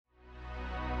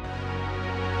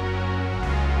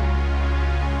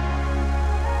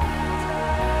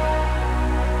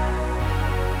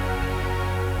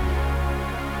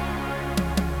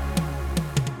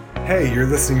Hey, you're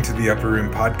listening to the Upper Room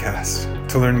podcast.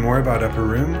 To learn more about Upper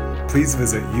Room, please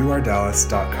visit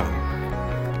urdallas.com.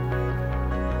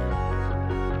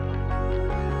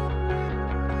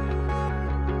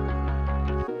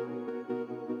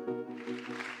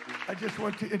 I just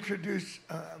want to introduce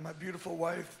my beautiful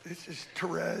wife. This is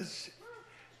Therese.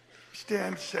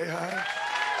 Stand, say hi.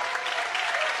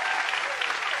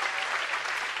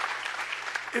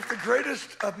 If the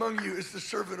greatest among you is the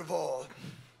servant of all,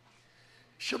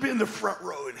 she'll be in the front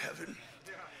row in heaven,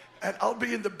 and I'll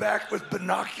be in the back with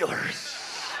binoculars.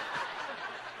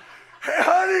 Hey,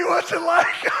 honey, what's it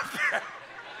like up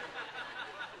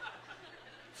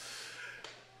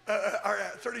there? Our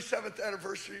 37th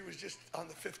anniversary was just on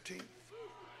the 15th,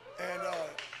 and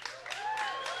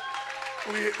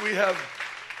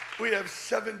we have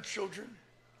 7 children.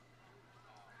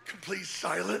 Complete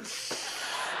silence.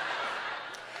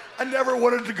 I never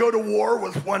wanted to go to war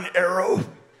with one arrow.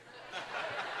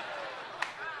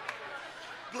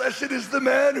 Blessed is the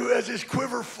man who has his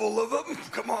quiver full of them.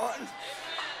 Come on.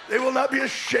 They will not be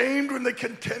ashamed when they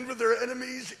contend with their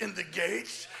enemies in the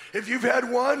gates. If you've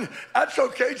had one, that's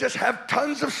okay. Just have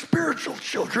tons of spiritual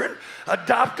children.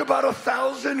 Adopt about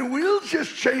 1,000. We'll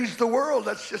just change the world.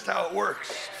 That's just how it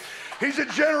works. He's a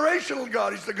generational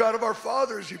God. He's the God of our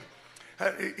fathers. He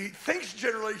thinks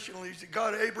generationally. He's the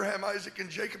God of Abraham, Isaac, and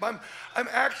Jacob. I'm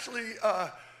actually,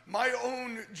 my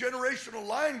own generational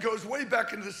line goes way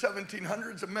back into the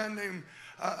 1700s.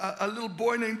 A little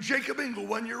boy named Jacob Engle,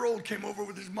 1-year-old, came over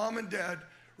with his mom and dad.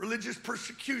 Religious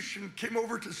persecution, came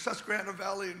over to Susquehanna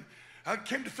Valley and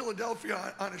came to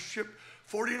Philadelphia on a ship.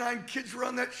 49 kids were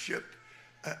on that ship,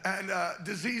 and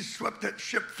disease swept that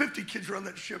ship. 50 kids were on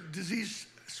that ship. Disease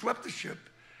swept the ship.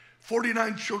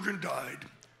 49 children died.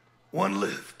 1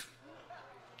 lived.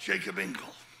 Jacob Engle.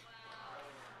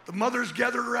 The mothers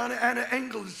gathered around Anna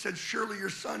Engle and said, surely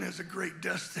your son has a great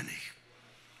destiny.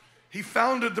 He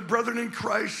founded the Brethren in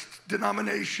Christ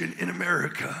denomination in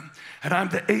America, and I'm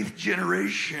the 8th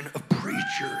generation of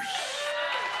preachers.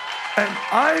 And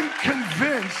I'm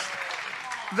convinced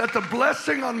that the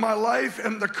blessing on my life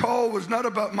and the call was not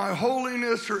about my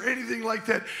holiness or anything like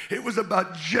that. It was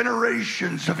about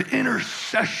generations of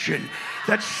intercession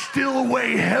that still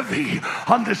weigh heavy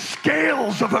on the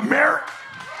scales of America.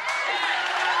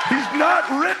 He's not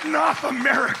written off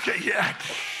America yet.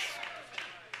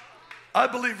 I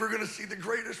believe we're going to see the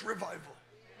greatest revival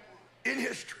in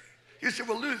history. You say,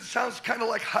 well, Lou, it sounds kind of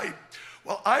like hype.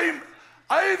 Well,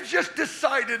 I've just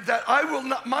decided that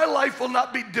my life will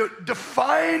not be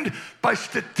defined by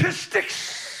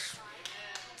statistics.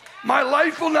 My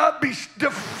life will not be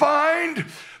defined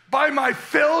by my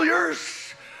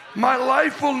failures. My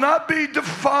life will not be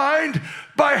defined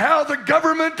by how the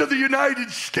government of the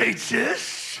United States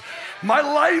is. My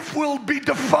life will be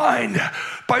defined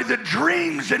by the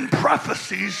dreams and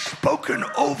prophecies spoken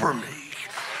over me.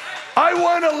 I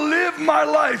want to live my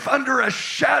life under a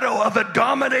shadow of a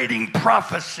dominating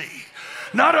prophecy,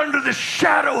 not under the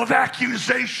shadow of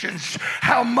accusations,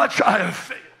 how much I have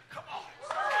failed. Come on.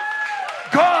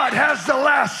 God has the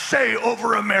last say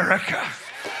over America,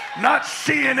 not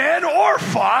CNN or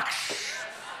Fox,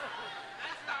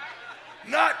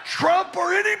 not Trump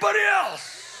or anybody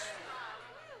else.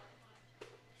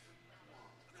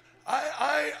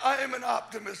 I am an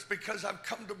optimist because I've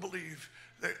come to believe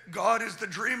that God is the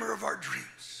dreamer of our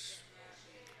dreams.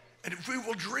 And if we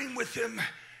will dream with him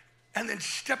and then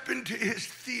step into his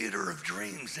theater of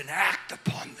dreams and act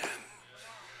upon them,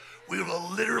 we will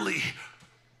literally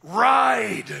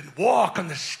ride and walk on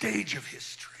the stage of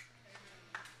history.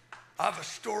 I have a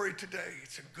story today.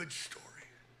 It's a good story.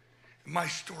 My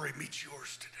story meets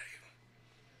yours today.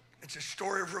 It's a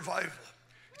story of revival.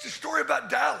 It's a story about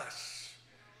Dallas.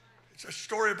 It's a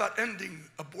story about ending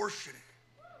abortion.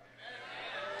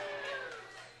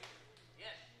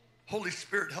 Holy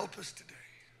Spirit, help us today.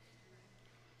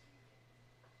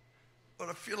 But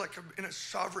I feel like I'm in a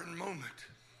sovereign moment.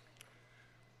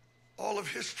 All of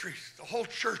history, the whole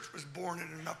church was born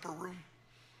in an upper room.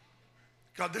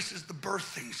 God, this is the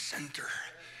birthing center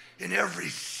in every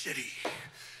city.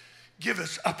 Give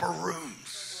us upper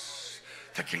rooms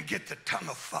that can get the tongue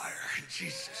of fire in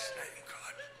Jesus' name.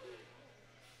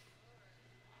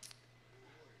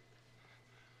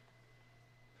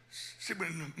 See,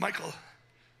 when Michael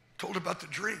told about the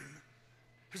dream,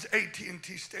 it was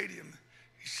AT&T Stadium.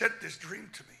 He sent this dream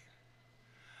to me.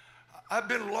 I've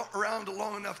been around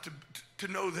long enough to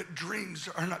know that dreams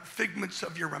are not figments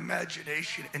of your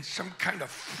imagination and some kind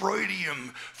of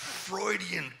Freudian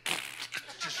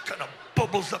just kind of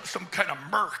bubbles up some kind of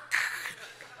murk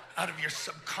out of your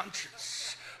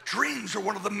subconscious. Dreams are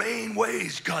one of the main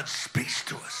ways God speaks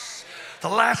to us. The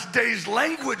last days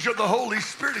language of the Holy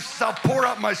Spirit, he says, I'll pour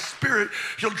out my Spirit.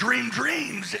 You'll dream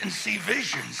dreams and see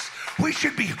visions. We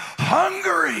should be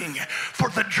hungering for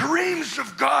the dreams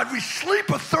of God. We sleep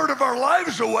a third of our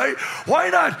lives away. Why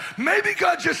not? Maybe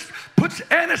God just puts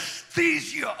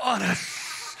anesthesia on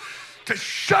us to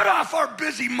shut off our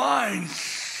busy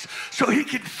minds so he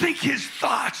can think his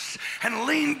thoughts and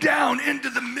lean down into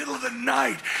the middle of the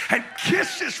night and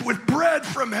kiss us with bread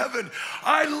from heaven.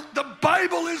 The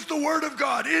Bible is the Word of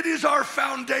God. It is our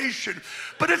foundation.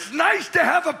 But it's nice to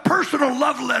have a personal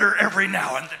love letter every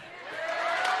now and then.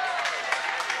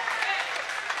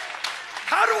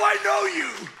 How do I know you?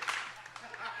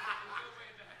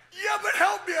 Yeah, but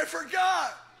help me, I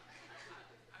forgot.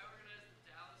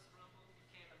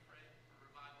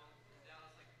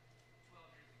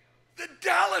 The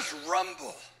Dallas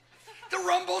Rumble. The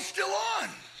Rumble's still on.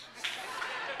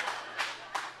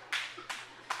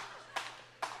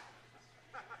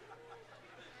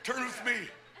 Turn with me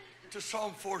to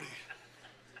Psalm 40.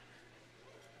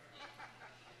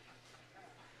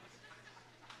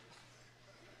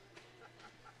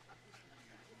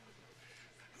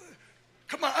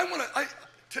 Come on,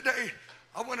 today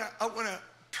I want to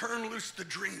turn loose the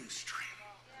dream stream.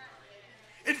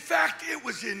 In fact, it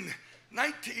was in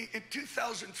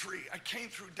 2003, I came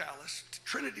through Dallas to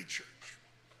Trinity Church.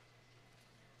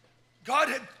 God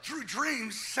had, through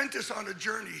dreams, sent us on a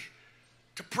journey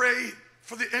to pray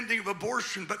for the ending of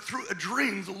abortion, but through a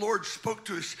dream, the Lord spoke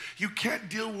to us, you can't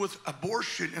deal with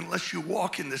abortion unless you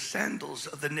walk in the sandals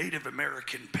of the Native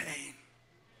American pain.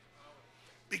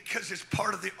 Because it's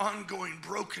part of the ongoing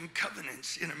broken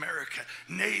covenants in America.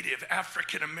 Native,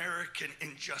 African-American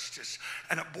injustice.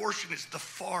 And abortion is the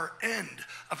far end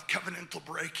of covenantal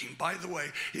breaking. By the way,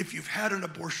 if you've had an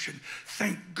abortion,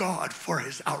 thank God for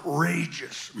his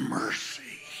outrageous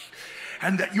mercy.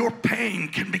 And that your pain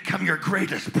can become your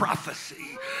greatest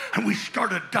prophecy. And we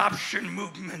start adoption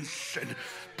movements and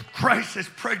crisis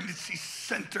pregnancy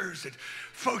centers. And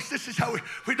folks, this is how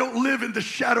we don't live in the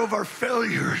shadow of our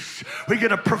failures. We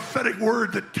get a prophetic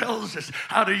word that tells us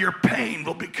out of your pain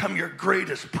will become your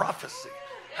greatest prophecy.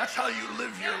 That's how you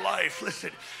live your life. Listen,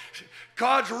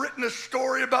 God's written a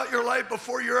story about your life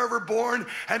before you're ever born.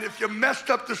 And if you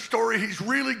messed up the story, he's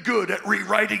really good at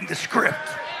rewriting the script.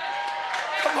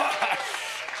 Come on.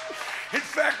 In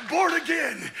fact, born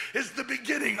again is the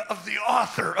beginning of the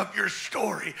author of your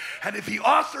story. And if he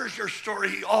authors your story,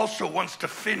 he also wants to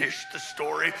finish the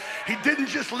story. He didn't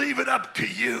just leave it up to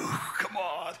you. Come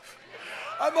on.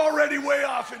 I'm already way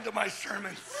off into my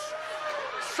sermons.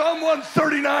 Psalm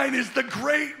 139 is the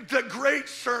great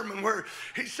sermon where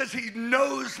he says he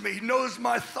knows me, he knows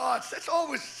my thoughts. That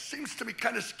always seems to me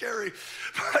kind of scary.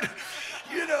 But,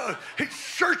 you know, he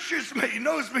searches me, he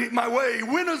knows me, my way, he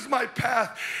winnows my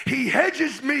path. He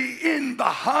hedges me in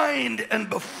behind and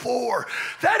before.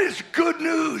 That is good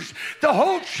news. The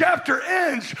whole chapter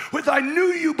ends with, I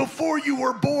knew you before you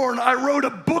were born. I wrote a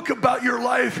book about your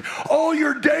life. All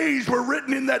your days were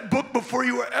written in that book before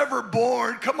you were ever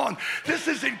born. Come on, this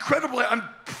is incredibly, I'm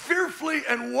fearfully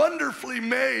and wonderfully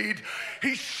made.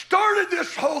 He started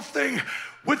this whole thing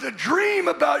with a dream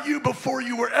about you before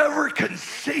you were ever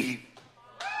conceived.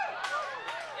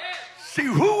 See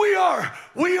who we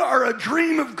are a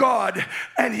dream of God,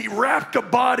 and he wrapped a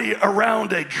body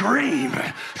around a dream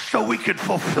so we could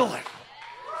fulfill it.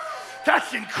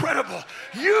 That's incredible.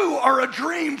 You are a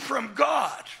dream from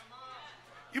God.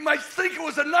 You might think it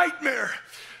was a nightmare,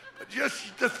 but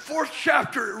just the 4th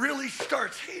chapter, it really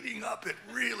starts heating up. It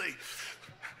really.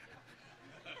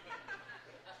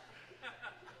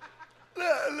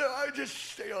 I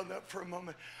just stay on that for a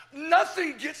moment.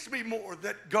 Nothing gets me more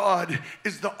that God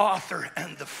is the author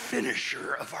and the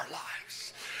finisher of our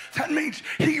lives. That means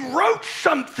he wrote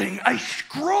something, a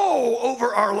scroll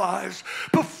over our lives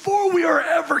before we are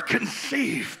ever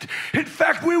conceived. In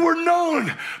fact, we were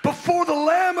known before the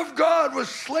Lamb of God was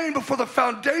slain, before the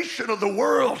foundation of the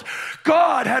world.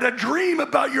 God had a dream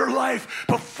about your life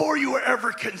before you were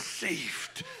ever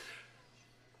conceived.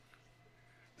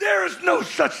 There is no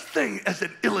such thing as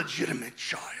an illegitimate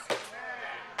child.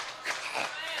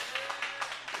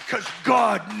 Because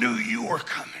God knew you were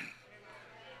coming.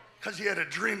 Because he had a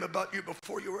dream about you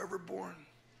before you were ever born.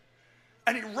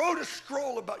 And he wrote a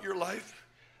scroll about your life,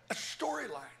 a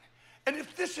storyline. And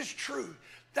if this is true,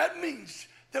 that means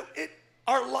that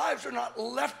our lives are not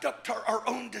left up to our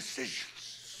own decisions.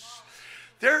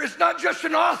 There is not just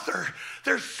an author.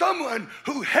 There's someone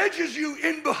who hedges you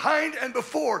in behind and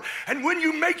before. And when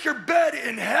you make your bed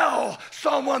in hell,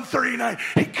 Psalm 139,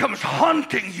 he comes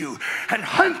haunting you and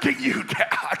hunting you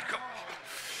down.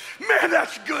 Man,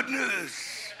 that's good news.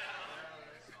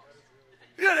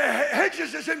 Yeah, the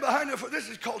hedges is in behind the foot. This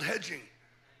is called hedging.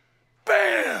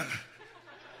 Bam!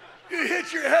 You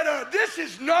hit your head on it. This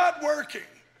is not working.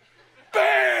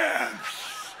 Bam!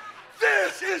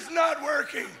 This is not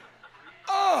working.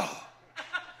 Oh.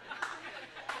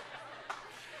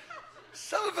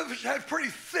 Some of us have pretty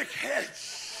thick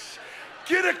heads.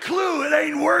 Get a clue, it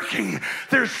ain't working.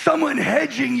 There's someone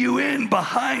hedging you in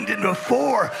behind and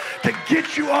before to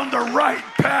get you on the right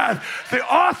path. The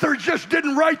author just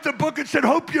didn't write the book and said,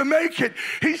 hope you make it.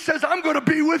 He says, I'm going to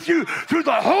be with you through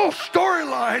the whole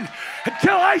storyline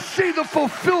until I see the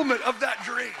fulfillment of that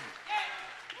dream.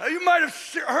 Now, you might have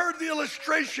heard the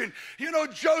illustration. You know,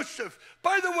 Joseph.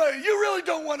 By the way, you really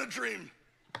don't want to dream.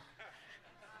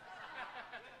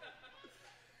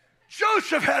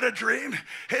 Joseph had a dream.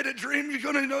 Had a dream. You're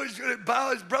going to know he's going to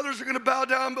bow. His brothers are going to bow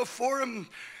down before him.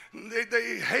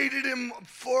 They hated him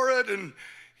for it. And,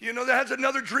 you know, that has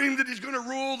another dream that he's going to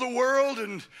rule the world.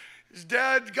 And his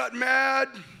dad got mad.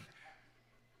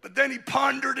 But then he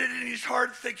pondered it in his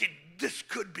heart thinking, this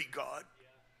could be God.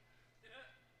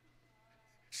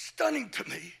 Stunning to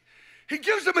me. He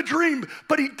gives him a dream,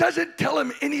 but he doesn't tell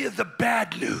him any of the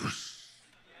bad news.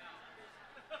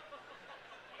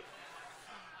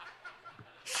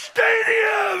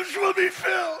 Stadiums will be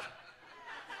filled.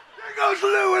 There goes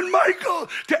Lou and Michael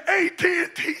to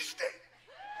AT&T Stadium.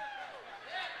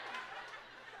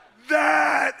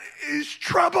 That is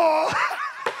trouble.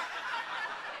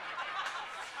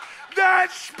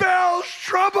 That spells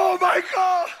trouble,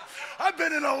 Michael. I've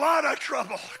been in a lot of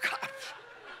trouble. God.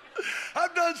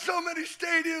 I've done so many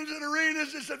stadiums and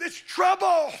arenas and said, it's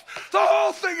trouble. The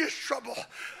whole thing is trouble.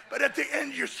 But at the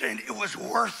end, you're saying it was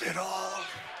worth it all.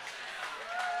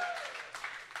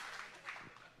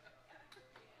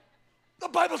 The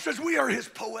Bible says we are his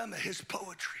poema, his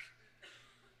poetry.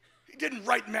 He didn't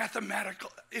write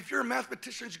mathematical. If you're a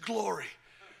mathematician's glory,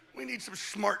 we need some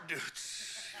smart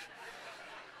dudes.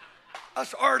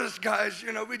 Us artist guys,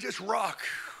 you know, we just rock.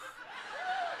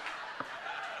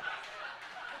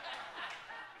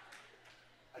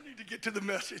 I need to get to the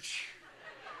message.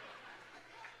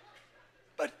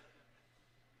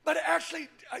 But actually,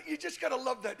 you just got to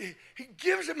love that. He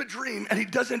gives him a dream, and he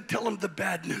doesn't tell him the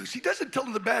bad news. He doesn't tell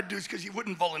him the bad news because he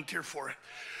wouldn't volunteer for it.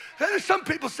 And some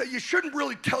people say you shouldn't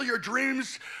really tell your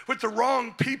dreams with the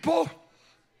wrong people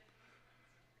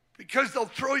because they'll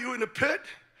throw you in a pit.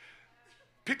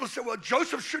 People say, well,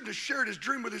 Joseph shouldn't have shared his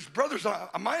dream with his brothers.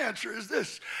 My answer is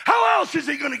this. How else is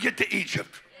he going to get to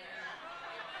Egypt?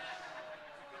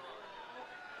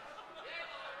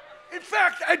 In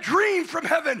fact, a dream from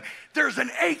heaven, there's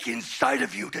an ache inside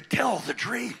of you to tell the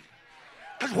dream.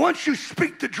 Because once you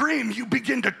speak the dream, you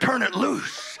begin to turn it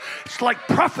loose. It's like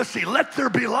prophecy, let there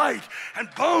be light. And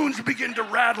bones begin to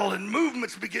rattle and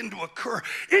movements begin to occur.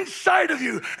 Inside of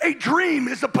you, a dream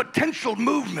is a potential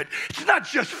movement. It's not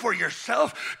just for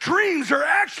yourself. Dreams are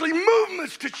actually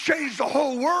movements to change the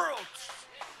whole world.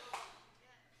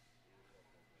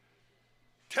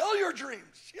 Tell your dreams.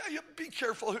 Yeah, you be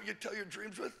careful who you tell your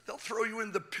dreams with. They'll throw you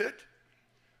in the pit.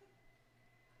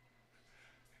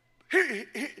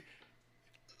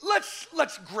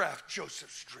 Let's graph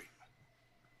Joseph's dream.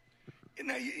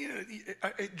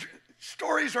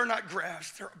 Stories are not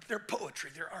graphs. They're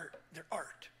poetry. They're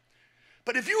art.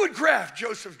 But if you would graph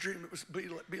Joseph's dream, it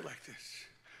would be like this.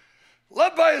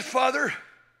 Loved by his father,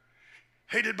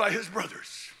 hated by his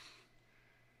brothers.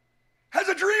 Has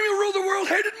a dream to rule the world,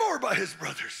 hated more by his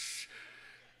brothers.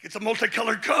 Gets a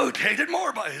multicolored coat, hated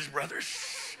more by his brothers.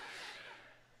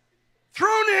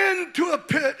 Thrown into a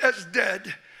pit as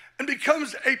dead and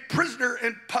becomes a prisoner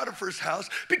in Potiphar's house,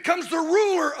 becomes the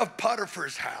ruler of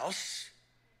Potiphar's house,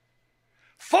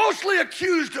 falsely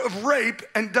accused of rape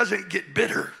and doesn't get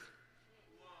bitter.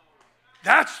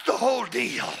 That's the whole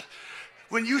deal.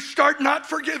 When you start not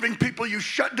forgiving people, you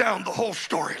shut down the whole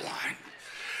storyline.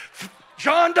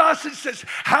 John Dawson says,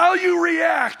 how you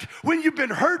react when you've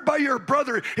been hurt by your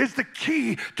brother is the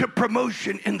key to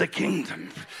promotion in the kingdom.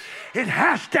 It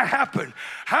has to happen.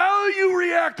 How you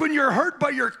react when you're hurt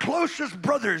by your closest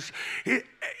brothers,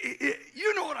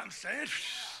 you know what I'm saying.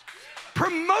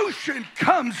 Promotion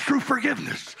comes through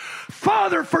forgiveness.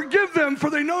 Father, forgive them, for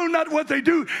they know not what they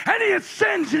do. And he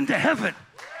ascends into heaven.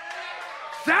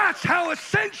 That's how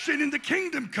ascension in the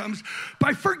kingdom comes,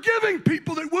 by forgiving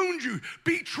people that wound you.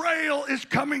 Betrayal is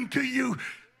coming to you.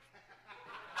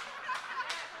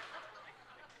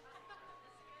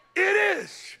 It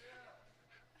is.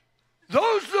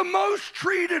 Those the most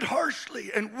treated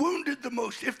harshly and wounded the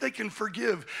most, if they can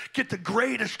forgive, get the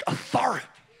greatest authority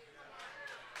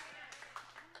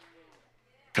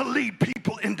to lead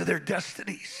people into their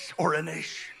destinies or a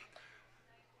nation.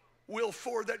 Will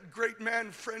Ford, that great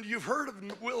man friend. You've heard of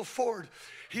him, Will Ford.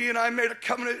 He and I made a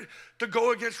covenant to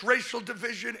go against racial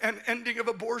division and ending of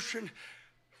abortion.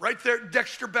 Right there at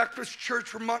Dexter Baptist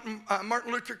Church where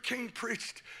Martin Luther King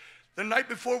preached. The night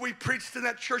before we preached in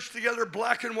that church together,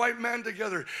 black and white man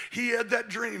together, he had that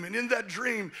dream. And in that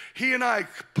dream, he and I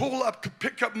pull up to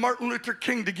pick up Martin Luther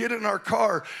King to get in our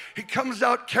car. He comes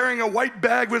out carrying a white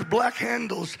bag with black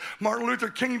handles. Martin Luther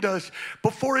King does.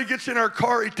 Before he gets in our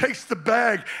car, he takes the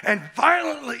bag and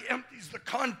violently empties the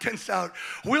contents out.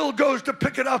 Will goes to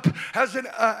pick it up as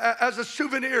a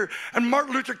souvenir. And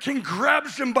Martin Luther King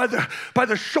grabs him by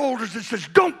the shoulders and says,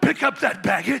 "Don't pick up that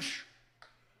baggage."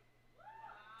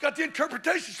 Got the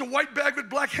interpretation. It's a white bag with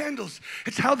black handles.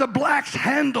 It's how the blacks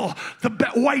handle the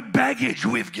white baggage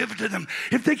we've given to them.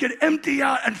 If they could empty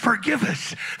out and forgive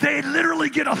us, they literally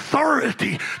get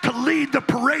authority to lead the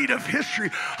parade of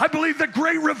history. I believe the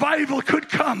great revival could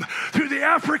come through the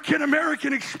African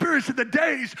American experience in the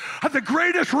days of the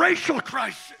greatest racial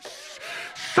crisis.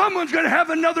 Someone's going to have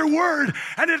another word,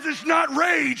 and it is not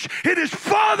rage. It is,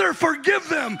 "Father, forgive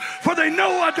them, for they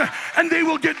know what to," and they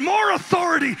will get more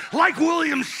authority like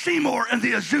William Seymour and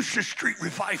the Azusa Street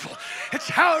revival. It's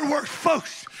how it works,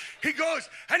 folks. He goes,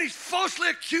 and he's falsely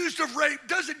accused of rape,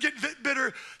 doesn't get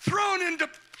bitter, thrown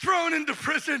into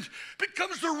prison,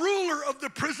 becomes the ruler of the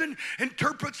prison,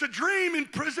 interprets a dream in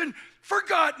prison,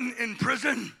 forgotten in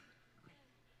prison.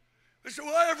 They say,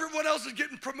 "Well, everyone else is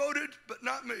getting promoted, but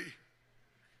not me."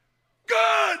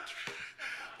 Good.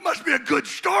 Must be a good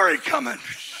story coming.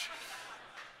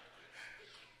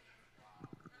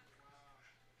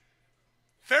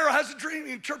 Pharaoh has a dream.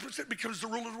 He interprets it, becomes the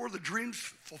ruler of the world. The dream's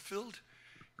fulfilled.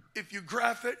 If you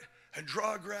graph it and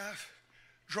draw a graph,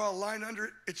 draw a line under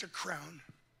it, it's a crown.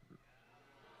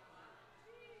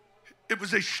 It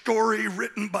was a story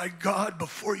written by God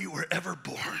before you were ever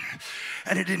born.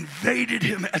 And it invaded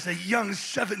him as a young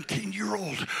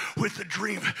 17-year-old with a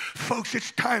dream. Folks,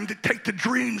 it's time to take the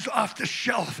dreams off the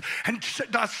shelf and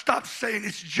not stop saying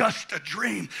it's just a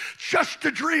dream. Just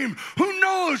a dream. Who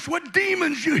knows what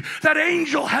demons that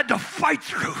angel had to fight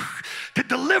through to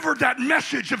deliver that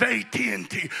message of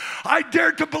AT&T. I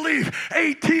dare to believe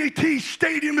AT&T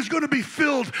Stadium is going to be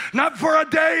filled, not for a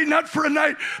day, not for a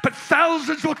night, but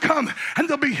thousands will come and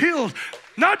they'll be healed.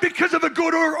 Not because of a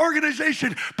good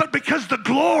organization, but because the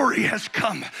glory has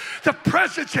come. The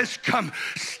presence has come.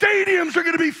 Stadiums are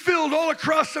going to be filled all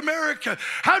across America.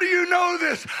 How do you know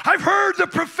this? I've heard the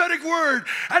prophetic word,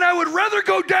 and I would rather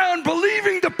go down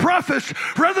believing the prophets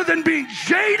rather than being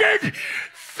jaded,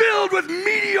 filled with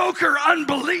mediocre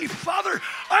unbelief. Father,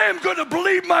 I am going to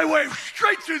believe my way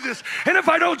straight through this, and if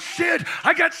I don't see it,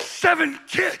 I got 7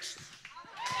 kids.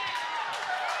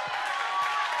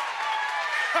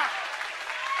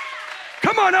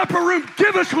 Come on, upper room,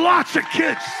 give us lots of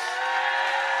kids.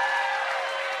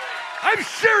 I'm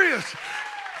serious.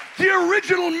 The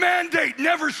original mandate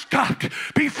never stopped.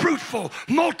 Be fruitful,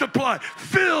 multiply,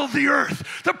 fill the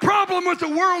earth. The problem with the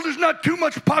world is not too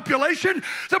much population.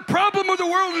 The problem with the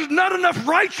world is not enough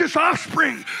righteous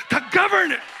offspring to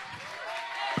govern it.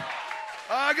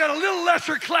 I got a little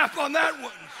lesser clap on that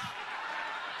one.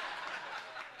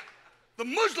 The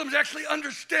Muslims actually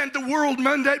understand the world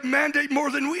mandate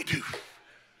more than we do.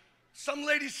 Some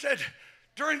lady said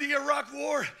during the Iraq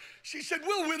war, she said,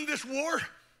 "We'll win this war.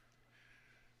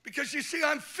 Because you see,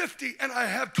 I'm 50 and I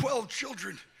have 12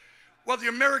 children, while the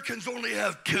Americans only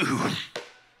have 2.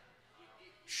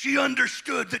 She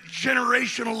understood that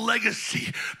generational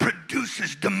legacy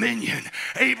produces dominion.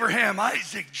 Abraham,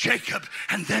 Isaac, Jacob,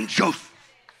 and then Joseph.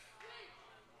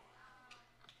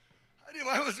 I knew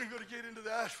I wasn't going to get into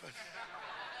that, but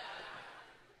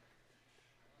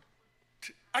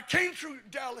I came through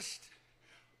Dallas,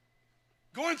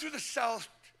 going through the South,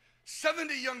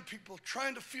 70 young people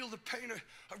trying to feel the pain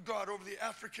of God over the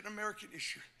African American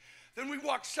issue. Then we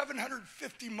walked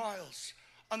 750 miles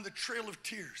on the Trail of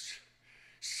Tears,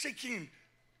 seeking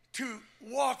to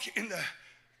walk in the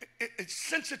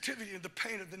sensitivity and the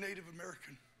pain of the Native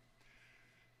American.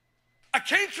 I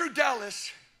came through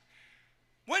Dallas,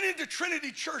 went into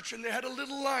Trinity Church, and they had a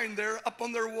little line there up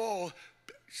on their wall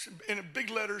in big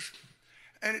letters,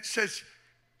 and it says,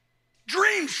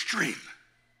 "Dream Stream."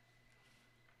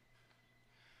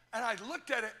 And I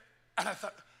looked at it, and I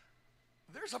thought,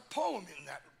 there's a poem in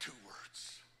that 2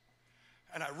 words.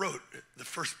 And I wrote the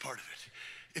first part of it.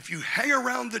 If you hang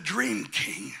around the Dream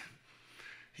King,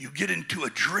 you get into a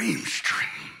dream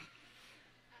stream.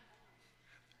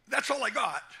 That's all I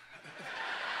got.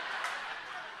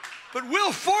 But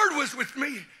Will Ford was with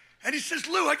me, And he says,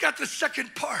 Lou, I got the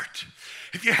second part.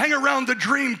 If you hang around the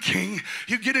Dream King,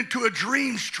 you get into a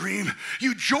dream stream,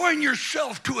 you join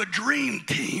yourself to a dream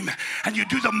team, and you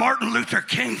do the Martin Luther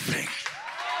King thing.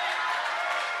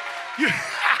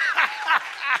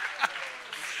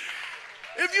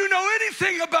 If you know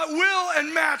anything about Will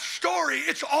and Matt's story,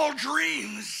 it's all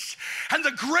dreams. And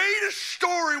the greatest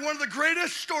story, one of the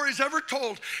greatest stories ever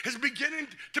told, is beginning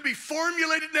to be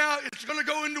formulated now. It's going to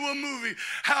go into a movie.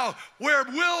 How, where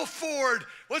Will Ford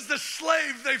was the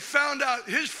slave, they found out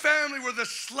his family were the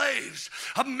slaves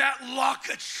of Matt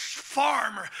Lockett's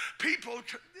farmer. People,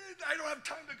 I don't have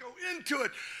time to go into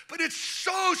it, but it's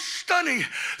so stunning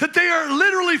that they are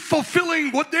literally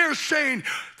fulfilling what they're saying,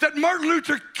 that Martin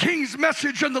Luther King's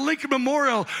message on the Lincoln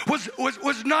Memorial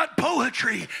was not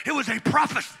poetry, it was a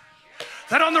prophecy.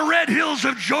 That on the red hills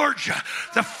of Georgia,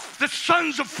 the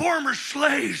sons of former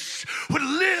slaves would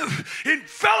live in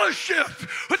fellowship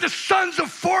with the sons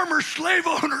of former slave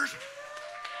owners.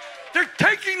 They're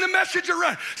taking the message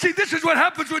around. See, this is what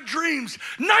happens with dreams.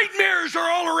 Nightmares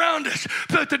are all around us,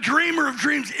 but the dreamer of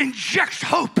dreams injects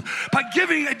hope by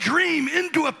giving a dream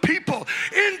into a people,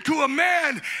 into a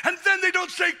man, and then they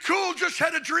don't say, cool, just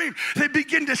had a dream. They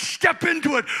begin to step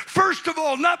into it, first of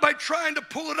all, not by trying to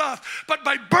pull it off, but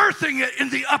by birthing it in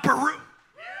the upper room.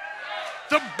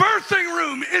 The birthing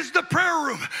room is the prayer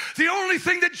room. The only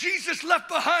thing that Jesus left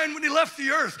behind when he left the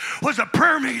earth was a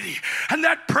prayer meeting. And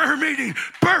that prayer meeting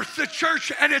birthed the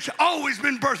church, and it's always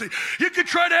been birthing. You could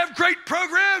try to have great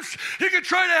programs. You could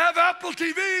try to have Apple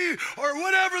TV or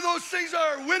whatever those things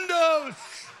are, Windows.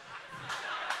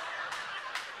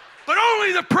 But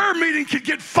only the prayer meeting could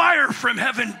get fire from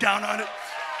heaven down on it.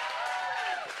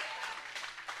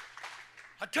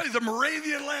 I tell you, the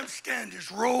Moravian lampstand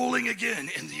is rolling again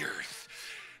in the earth.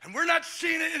 And we're not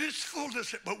seeing it in its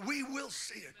fullness, but we will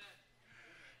see it.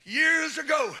 Years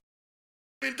ago,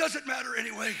 it doesn't matter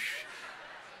anyway.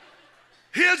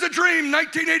 He has a dream,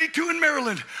 1982 in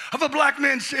Maryland, of a black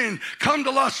man saying, come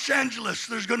to Los Angeles,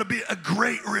 there's going to be a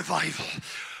great revival.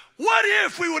 What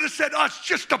if we would have said, oh, it's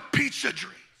just a pizza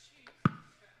dream?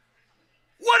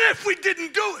 What if we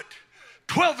didn't do it?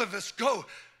 12 of us go.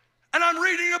 And I'm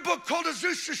reading a book called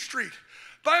Azusa Street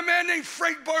by a man named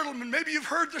Frank Bartleman. Maybe you've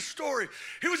heard the story.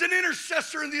 He was an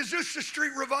intercessor in the Azusa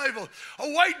Street revival.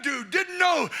 A white dude didn't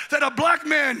know that a black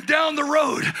man down the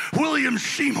road, William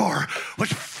Seymour,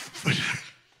 was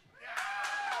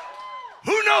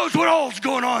who knows what all's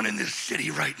going on in this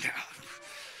city right now.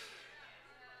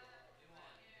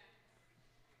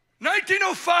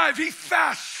 1905, he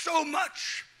fasts so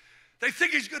much, they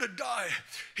think he's going to die.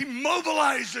 He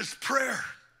mobilizes prayer.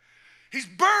 He's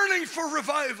burning for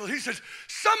revival. He says,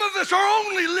 some of us are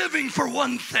only living for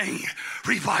one thing,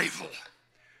 revival.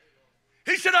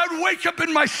 He said, I'd wake up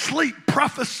in my sleep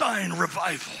prophesying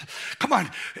revival. Come on,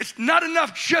 it's not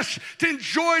enough just to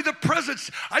enjoy the presence.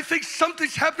 I think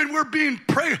something's happened. We're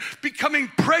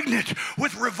becoming pregnant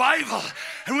with revival.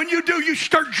 And when you do, you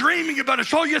start dreaming about it.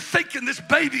 So you're thinking this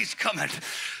baby's coming.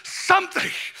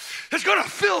 Something is going to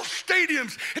fill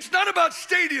stadiums. It's not about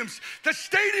stadiums. The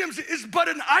stadiums is but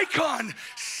an icon,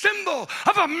 symbol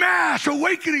of a mass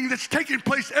awakening that's taking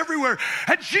place everywhere.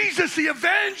 And Jesus, the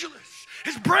evangelist,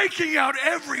 is breaking out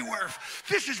everywhere.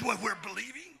 This is what we're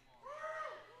believing.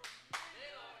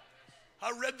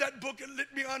 I read that book and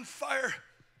lit me on fire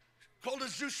called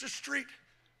Azusa Street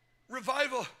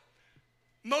Revival.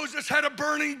 Moses had a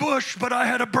burning bush, but I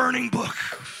had a burning book.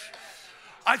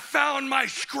 I found my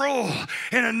scroll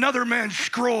in another man's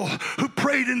scroll who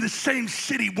prayed in the same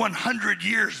city 100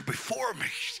 years before me.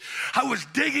 I was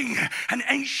digging an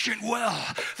ancient well.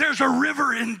 There's a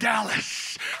river in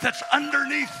Dallas that's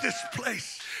underneath this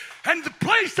place. And the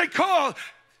place they call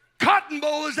Cotton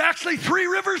Bowl is actually Three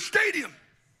Rivers Stadium.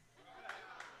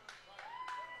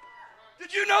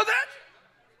 Did you know that?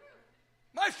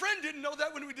 My friend didn't know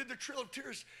that when we did the Trail of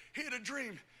Tears. He had a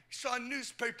dream. He saw a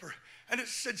newspaper, and it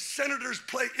said, Senators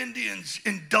play Indians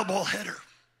in doubleheader.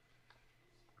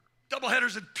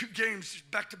 Doubleheaders are 2 games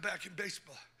back-to-back in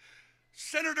baseball.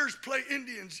 Senators play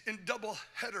Indians in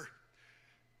doubleheader.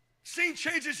 Scene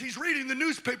changes. He's reading the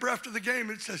newspaper after the game,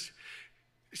 and it says,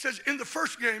 in the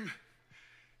first game,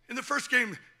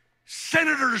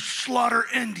 Senators slaughter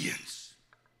Indians.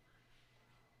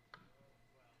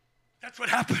 That's what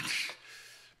happened.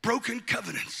 Broken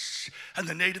covenants and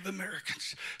the Native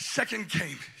Americans. Second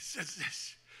game says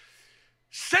this.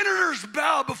 Senators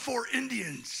bow before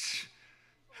Indians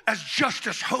as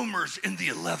Justice Homers in the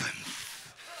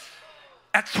 11th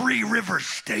at Three Rivers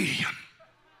Stadium.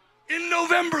 In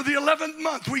November, the 11th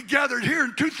month, we gathered here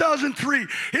in 2003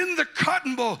 in the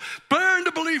Cotton Bowl, bearing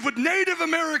to believe with Native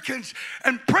Americans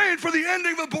and praying for the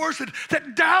ending of abortion,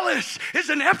 that Dallas is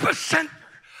an epicenter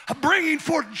of bringing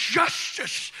forth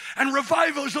justice and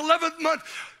revival. It was 11th month,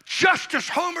 justice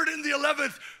homered in the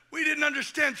 11th. We didn't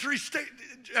understand Three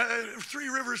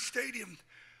Rivers Stadium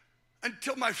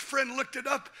until my friend looked it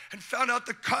up and found out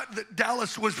that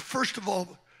Dallas was, first of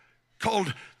all,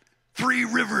 called Three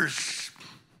Rivers.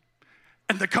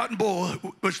 And the Cotton Bowl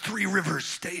was Three Rivers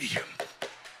Stadium.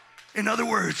 In other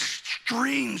words,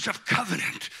 streams of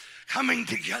covenant coming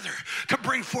together to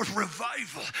bring forth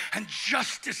revival and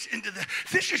justice into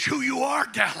this is who you are,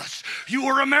 Dallas. You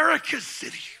are America's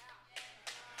city.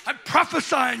 I'm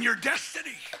prophesying your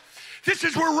destiny. This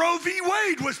is where Roe v.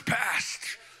 Wade was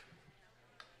passed.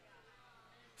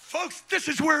 Folks, this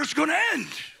is where it's going to end.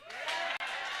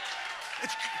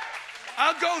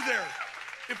 I'll go there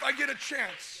if I get a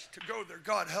chance to go there.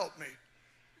 God help me.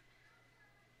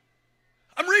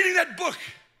 I'm reading that book,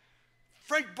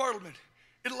 Frank Bartleman.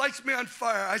 It lights me on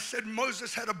fire. I said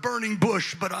Moses had a burning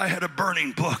bush, but I had a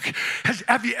burning book.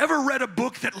 Have you ever read a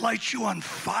book that lights you on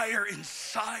fire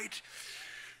inside?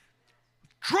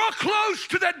 Draw close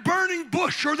to that burning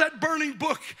bush or that burning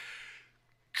book.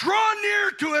 Draw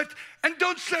near to it and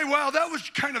don't say, wow, that was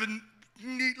kind of a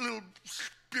neat little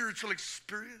spiritual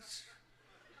experience.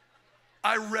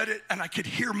 I read it and I could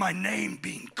hear my name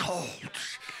being called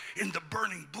in the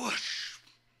burning bush,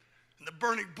 in the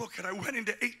burning book. And I went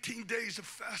into 18 days of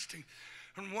fasting.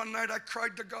 And one night I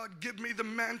cried to God, give me the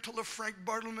mantle of Frank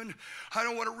Bartleman. I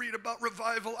don't want to read about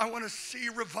revival. I want to see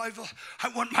revival. I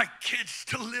want my kids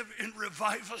to live in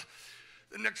revival.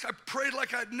 The next, I prayed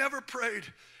like I'd never prayed,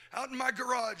 out in my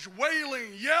garage,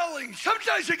 wailing, yelling.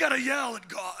 Sometimes you got to yell at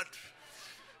God.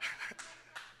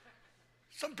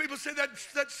 Some people say that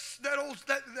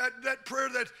prayer,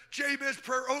 that Jabez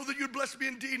prayer, oh, that you'd bless me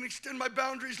indeed and extend my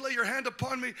boundaries, lay your hand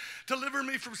upon me, deliver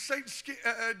me from Satan's,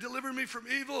 deliver me from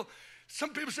evil.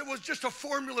 Some people say, well, it's just a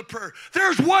formula prayer.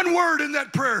 There's one word in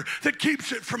that prayer that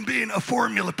keeps it from being a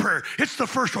formula prayer. It's the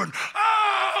first one.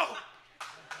 Oh!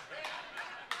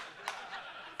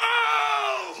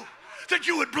 Oh! That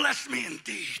you would bless me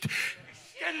indeed.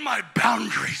 Extend my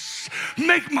boundaries.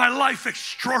 Make my life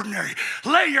extraordinary.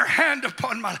 Lay your hand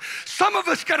upon my life. Some of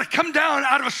us got to come down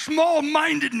out of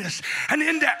small-mindedness and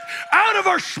out of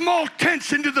our small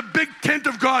tents into the big tent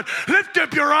of God. Lift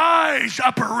up your eyes,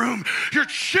 upper room. Your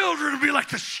children will be like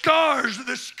the stars of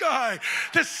the sky,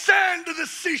 the sand of the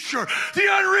seashore. The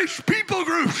unreached people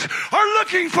groups are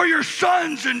looking for your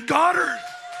sons and daughters.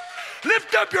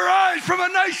 Lift up your eyes from a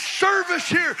nice service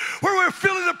here where we're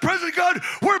feeling the presence of God,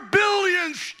 where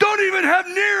billions don't even have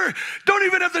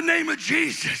the name of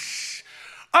Jesus.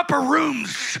 Upper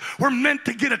rooms were meant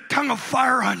to get a tongue of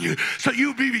fire on you so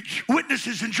you'll be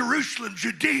witnesses in Jerusalem,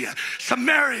 Judea,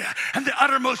 Samaria, and the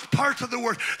uttermost parts of the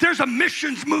world. There's a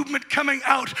missions movement coming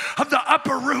out of the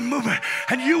upper room movement,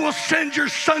 and you will send your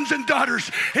sons and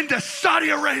daughters into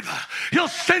Saudi Arabia. You'll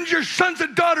send your sons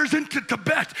and daughters into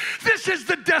Tibet. This is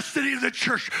the destiny of the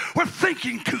church. We're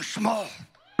thinking too small.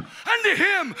 Unto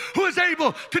him who is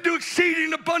able to do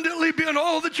exceeding abundantly beyond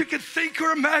all that you can think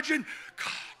or imagine.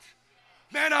 God.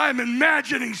 Man, I'm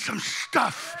imagining some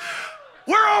stuff.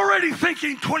 We're already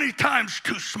thinking 20 times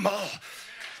too small.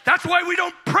 That's why we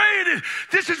don't pray it.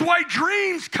 This is why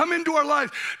dreams come into our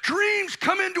life. Dreams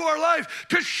come into our life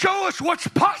to show us what's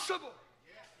possible.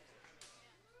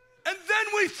 And then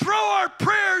we throw our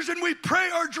prayers and we pray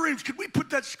our dreams. Could we put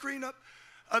that screen up?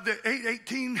 The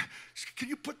 818. Can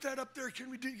you put that up there? Can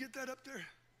we get that up there?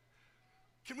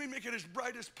 Can we make it as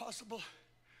bright as possible?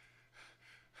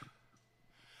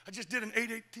 I just did an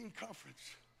 818 conference.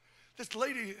 This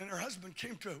lady and her husband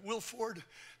came to Will Ford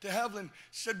to Haviland,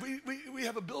 said, we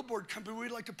have a billboard company.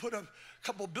 We'd like to put a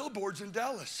couple billboards in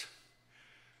Dallas.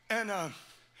 And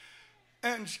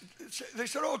they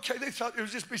said, oh, okay. They thought it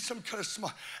would just be some kind of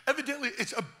small. Evidently,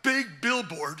 it's a big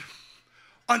billboard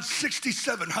on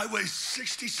 67, Highway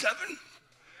 67.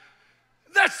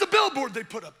 That's the billboard they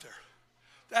put up there.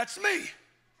 That's me.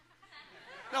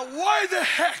 Now, why the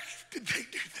heck did they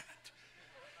do that?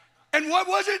 And what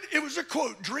was it? It was a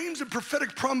quote. Dreams and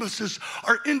prophetic promises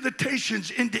are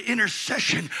invitations into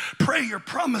intercession. Pray your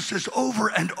promises over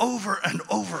and over and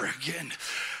over again.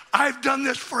 I've done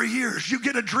this for years. You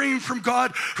get a dream from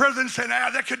God, rather than saying,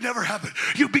 that could never happen.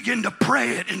 You begin to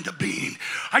pray it into being.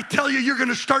 I tell you, you're going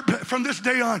to start from this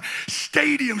day on,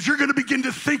 stadiums. You're going to begin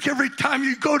to think every time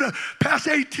you go to past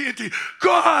AT&T,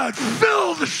 God,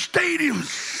 fill the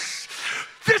stadiums.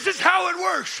 This is how it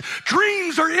works.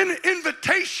 Dreams are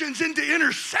invitations into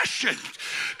intercession.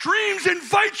 Dreams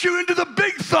invite you into the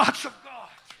big thoughts of God.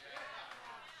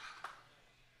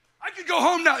 I could go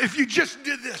home now. If you just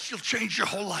did this, you'll change your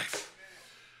whole life.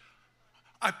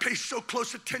 I pay so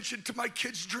close attention to my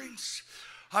kids' dreams.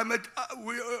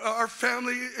 Our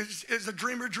family is a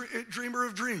dreamer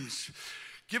of dreams.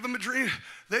 Give them a dream.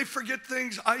 They forget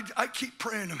things. I keep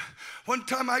praying them. One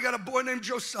time I got a boy named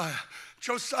Josiah.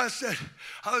 Josiah said,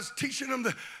 I was teaching him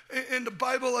in the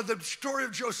Bible the story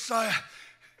of Josiah.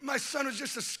 My son was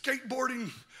just a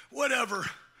skateboarding whatever.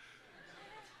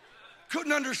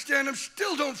 Couldn't understand him.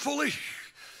 Still don't fully.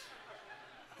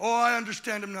 Oh, I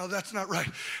understand him now. That's not right.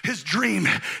 His dream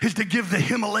is to give the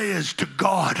Himalayas to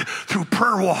God through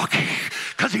prayer walking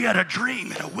because he had a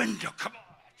dream in a window. Come on.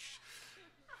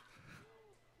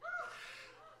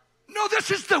 No,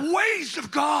 this is the ways of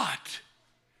God.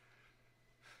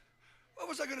 What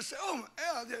was I going to say? Oh,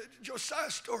 yeah, the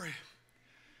Josiah story.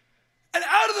 And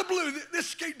out of the blue,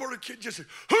 this skateboarder kid just said,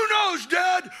 who knows,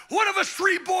 Dad? One of us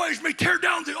three boys may tear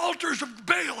down the altars of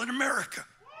Baal in America.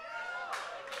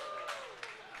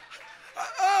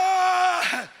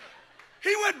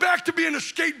 He went back to being a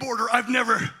skateboarder. I've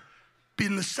never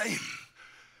been the same.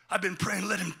 I've been praying,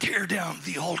 let him tear down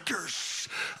the altars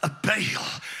of Baal.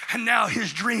 And now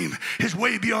his dream is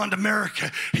way beyond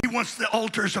America. He wants the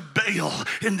altars of Baal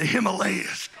in the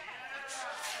Himalayas.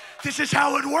 This is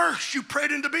how it works. You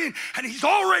prayed into being, and he's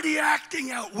already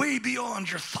acting out way beyond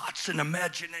your thoughts and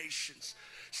imaginations.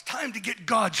 It's time to get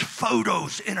God's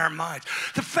photos in our minds.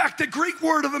 The fact the Greek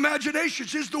word of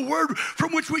imaginations is the word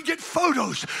from which we get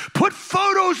photos. Put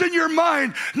photos in your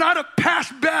mind, not a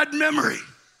past bad memory.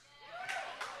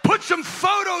 Put some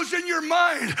photos in your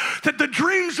mind that the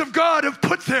dreams of God have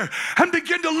put there and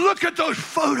begin to look at those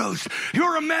photos,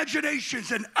 your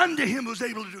imaginations, and unto him who's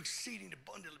able to do exceeding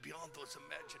abundantly beyond those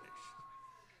imaginations.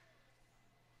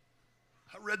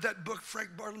 I read that book, Frank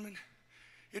Bartleman.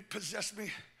 It possessed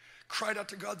me. Cried out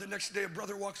to God. The next day, a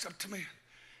brother walks up to me.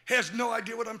 He has no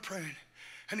idea what I'm praying.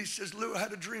 And he says, Lou, I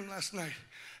had a dream last night.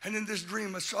 And in this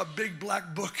dream, I saw a big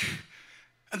black book.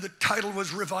 And the title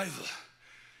was Revival.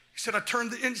 He said, I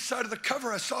turned the inside of the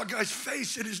cover. I saw a guy's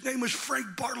face, and his name was Frank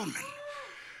Bartleman.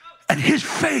 And his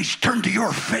face turned to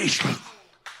your face, Lou.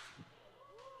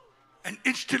 And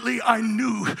instantly, I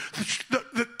knew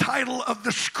the title of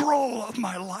the scroll of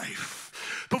my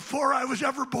life before I was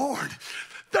ever born.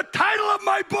 The title of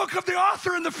my book, of the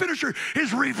author and the finisher,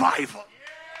 is Revival.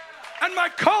 And my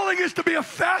calling is to be a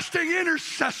fasting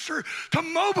intercessor, to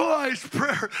mobilize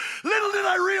prayer. Little did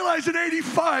I realize in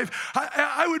 85,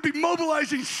 I would be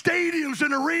mobilizing stadiums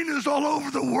and arenas all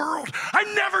over the world. I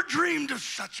never dreamed of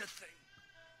such a thing.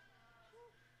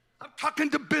 I'm talking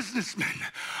to businessmen.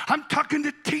 I'm talking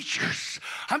to teachers.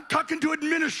 I'm talking to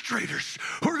administrators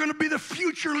who are going to be the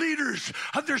future leaders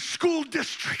of their school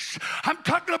districts. I'm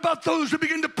talking about those who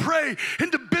begin to pray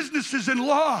into businesses and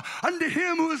law unto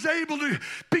him who is able to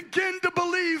begin to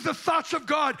believe the thoughts of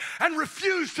God and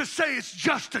refuse to say it's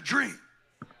just a dream.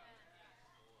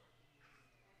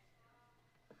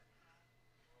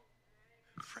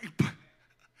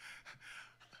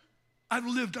 I've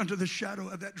lived under the shadow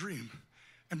of that dream.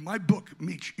 And my book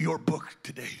meets your book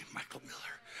today, Michael Miller.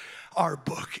 Our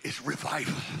book is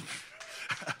Revival.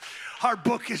 Our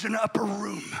book is an upper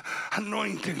room,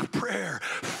 anointing, prayer,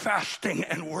 fasting,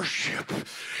 and worship.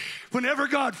 Whenever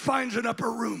God finds an upper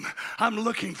room, I'm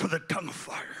looking for the tongue of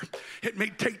fire. It may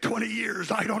take 20 years,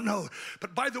 I don't know.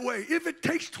 But by the way, if it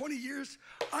takes 20 years,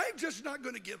 I'm just not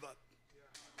going to give up.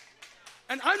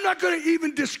 And I'm not going to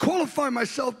even disqualify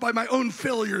myself by my own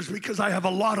failures because I have a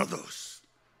lot of those.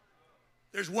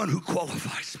 There's one who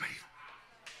qualifies me.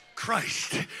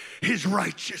 Christ, his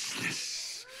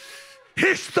righteousness.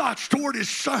 His thoughts toward his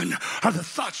son are the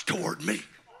thoughts toward me.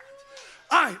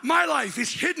 My life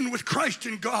is hidden with Christ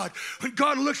in God. When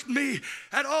God looks at me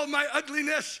at all my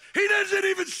ugliness, he doesn't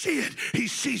even see it. He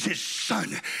sees his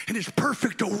son in his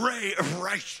perfect array of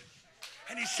righteousness.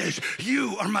 And he says,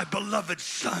 you are my beloved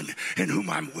son in whom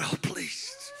I'm well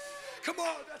pleased. Come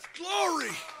on, that's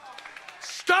glory.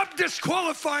 Stop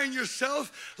disqualifying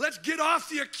yourself. Let's get off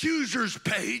the accuser's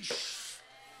page.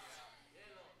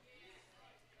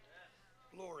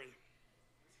 Glory.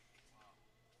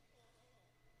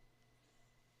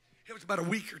 It was about a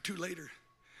week or two later.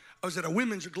 I was at a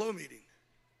women's aglow meeting.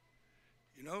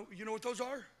 You know what those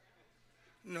are?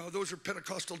 No, those are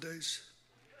Pentecostal days.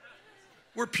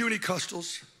 We're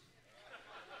Punicostals.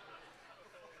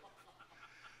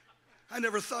 I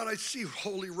never thought I'd see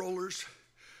holy rollers.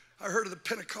 I heard of the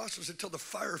Pentecostals until the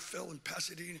fire fell in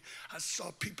Pasadena. I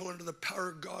saw people under the power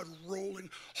of God rolling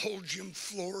whole gym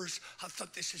floors. I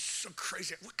thought, this is so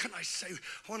crazy. What can I say?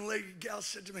 One lady gal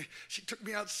said to me, she took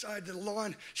me outside the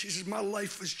lawn. She says, my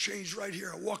life was changed right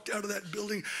here. I walked out of that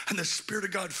building and the Spirit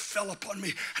of God fell upon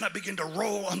me and I began to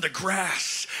roll on the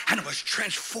grass and I was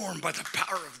transformed by the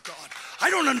power of God. I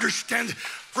don't understand.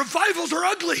 Revivals are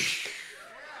ugly.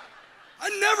 I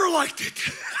never liked it.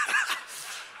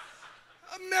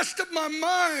 I messed up my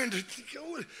mind.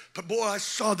 But boy, I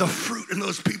saw the fruit in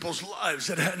those people's lives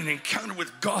that had an encounter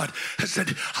with God. I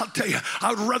said, I'll tell you,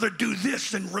 I would rather do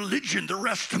this than religion the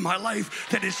rest of my life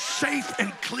that is safe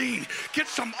and clean. Get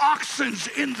some oxen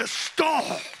in the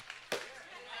stall.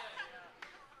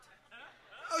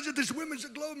 I was at this Women's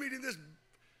Aglow meeting.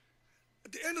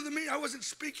 At the end of the meeting, I wasn't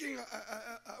speaking.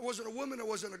 I wasn't a woman. I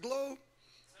wasn't a glow.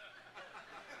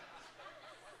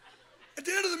 At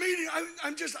the end of the meeting,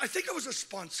 I think I was a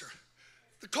sponsor.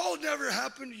 The call never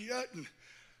happened yet, and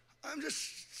I'm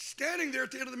just standing there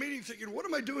at the end of the meeting thinking, what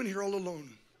am I doing here all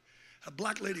alone? A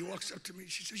black lady walks up to me.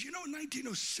 She says, you know, in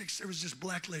 1906, there was this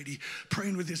black lady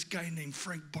praying with this guy named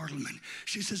Frank Bartleman.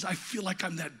 She says, I feel like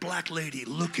I'm that black lady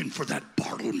looking for that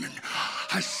Bartleman.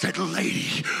 I said,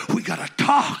 lady, we got to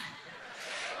talk.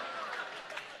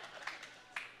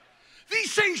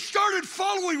 These things started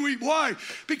following me. Why?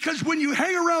 Because when you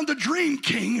hang around the Dream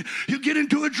King, you get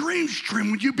into a dream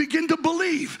stream. When you begin to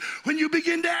believe, when you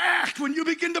begin to act, when you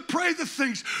begin to pray the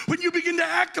things, when you begin to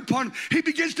act upon, he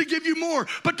begins to give you more.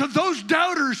 But to those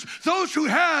doubters, those who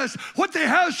has, what they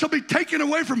have shall be taken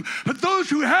away from. But those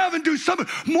who have and do something,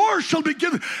 more shall be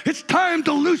given. It's time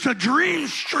to loose a dream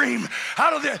stream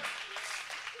out of there.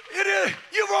 It is.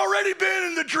 You've already been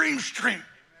in the dream stream.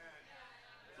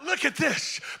 Look at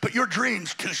this, but your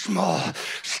dream's too small.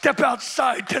 Step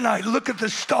outside tonight, look at the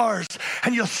stars,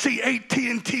 and you'll see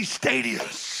AT&T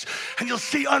stadiums, and you'll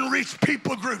see unreached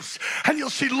people groups, and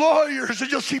you'll see lawyers,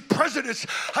 and you'll see presidents.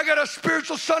 I got a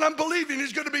spiritual son I'm believing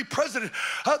he's going to be president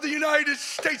of the United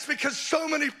States because so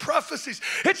many prophecies.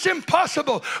 It's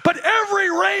impossible, but every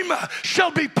rhema shall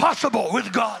be possible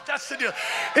with God. That's the deal.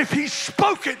 If he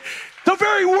spoke it, the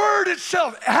very word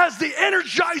itself has the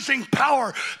energizing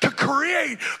power to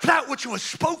create that which was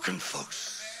spoken,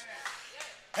 folks.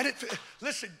 And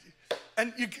listen,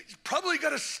 and you probably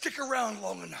got to stick around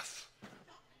long enough.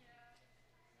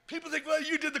 People think, well,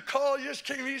 you did the call, you just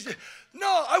came easy.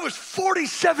 No, I was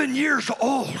 47 years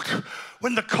old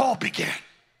when the call began.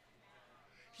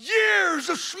 Years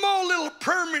of small little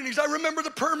prayer meetings. I remember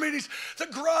the prayer meetings. The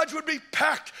garage would be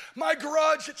packed. My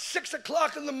garage at 6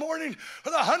 o'clock in the morning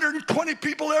with 120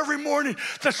 people every morning.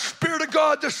 The Spirit of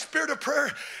God, the Spirit of prayer.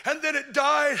 And then it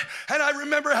died. And I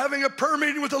remember having a prayer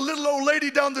meeting with a little old lady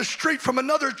down the street from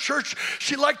another church.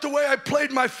 She liked the way I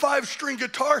played my 5-string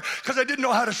guitar because I didn't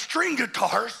know how to string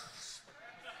guitars.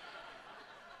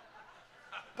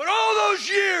 But all those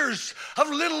years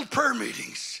of little prayer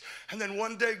meetings. And then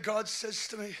one day God says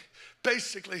to me,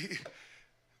 basically,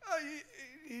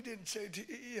 he didn't say,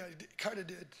 yeah, he kind of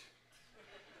did.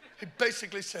 He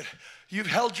basically said, you've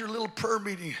held your little prayer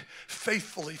meeting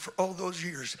faithfully for all those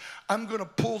years. I'm going to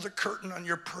pull the curtain on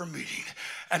your prayer meeting,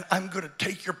 and I'm going to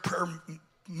take your prayer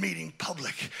meeting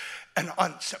public. And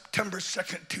on September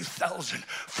 2nd, 2000,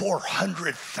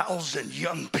 400,000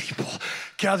 young people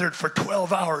gathered for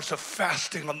 12 hours of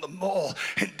fasting on the mall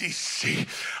in D.C.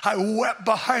 I wept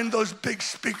behind those big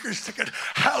speakers thinking,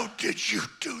 how did you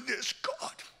do this,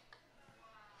 God?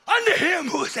 Unto him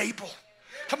who is able.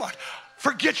 Come on,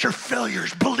 forget your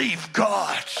failures, believe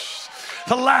God.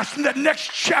 The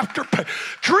next chapter,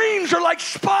 dreams are like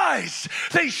spies.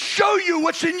 They show you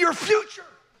what's in your future.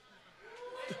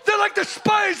 They're like the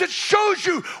spies that shows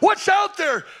you what's out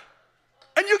there.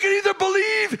 And you can either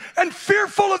believe and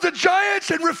fearful of the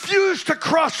giants and refuse to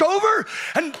cross over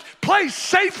and play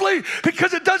safely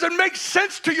because it doesn't make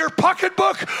sense to your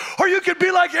pocketbook, or you could be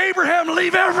like Abraham,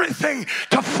 leave everything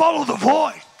to follow the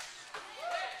voice.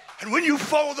 And when you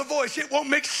follow the voice, it won't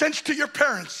make sense to your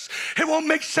parents. It won't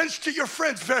make sense to your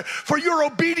friends, for your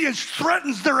obedience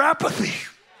threatens their apathy.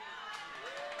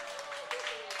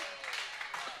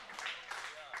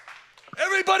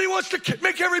 Everybody wants to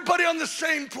make everybody on the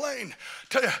same plane.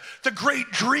 The great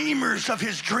dreamers of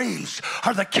his dreams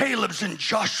are the Calebs and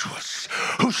Joshuas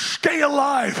who stay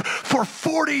alive for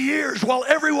 40 years while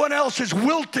everyone else is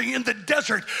wilting in the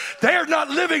desert. They're not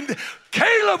living.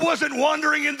 Caleb wasn't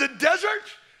wandering in the desert.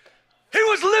 He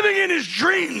was living in his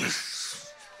dreams.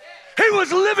 He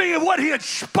was living in what he had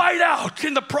spied out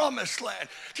in the promised land.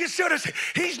 Do you see what I say?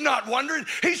 He's not wandering.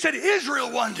 He said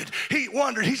Israel wandered. He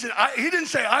wandered. He said, he didn't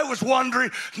say I was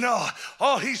wandering. No,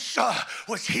 all he saw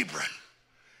was Hebron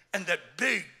and that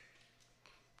big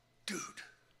dude.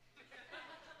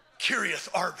 Kiriath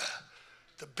Arba,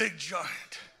 the big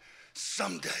giant.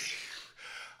 Someday,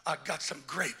 I got some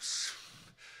grapes,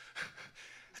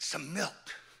 and some milk,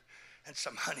 and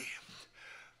some honey.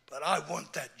 But I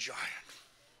want that giant.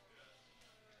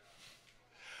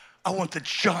 I want the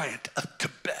giant of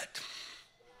Tibet.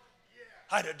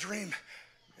 I had a dream.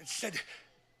 It said,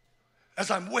 as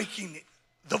I'm waking,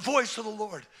 the voice of the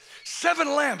Lord, 7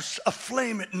 lamps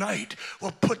aflame at night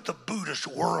will put the Buddhist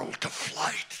world to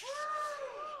flight.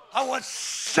 I want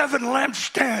 7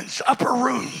 lampstands, upper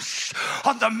rooms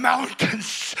on the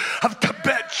mountains of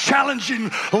Tibet,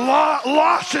 challenging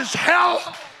loss is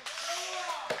hell.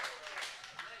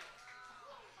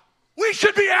 We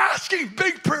should be asking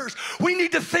big prayers. We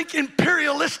need to think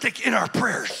imperialistic in our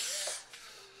prayers.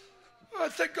 I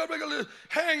thank God, make a little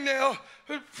hangnail.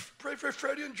 Pray for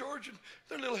Freddie and George and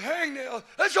their little hangnail.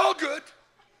 That's all good.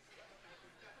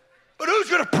 But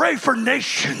who's going to pray for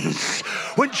nations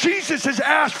when Jesus has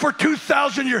asked for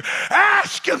 2,000 years?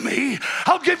 Ask of me,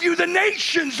 I'll give you the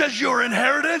nations as your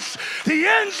inheritance, the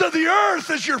ends of the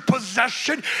earth as your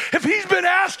possession. If he's been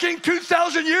asking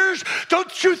 2,000 years,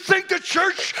 don't you think the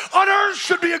church on earth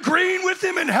should be agreeing with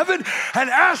him in heaven and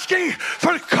asking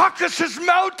for the Caucasus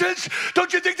Mountains?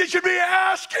 Don't you think they should be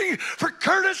asking for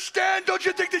Kurdistan? Don't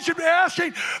you think they should be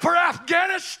asking for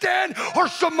Afghanistan or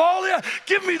Somalia?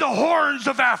 Give me the horns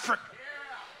of Africa.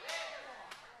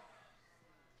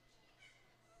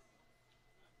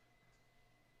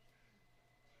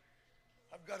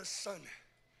 Got a son.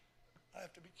 I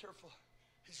have to be careful.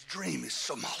 His dream is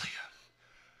Somalia.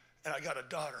 And I got a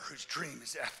daughter whose dream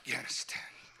is Afghanistan.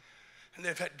 And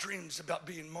they've had dreams about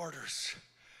being martyrs.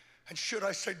 And should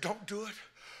I say, don't do it?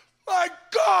 My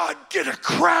God, get a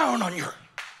crown on your...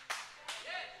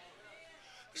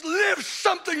 Live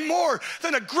something more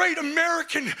than a great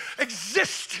American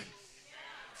existence.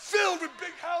 Filled with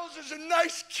big houses and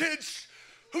nice kids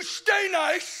who stay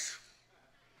nice,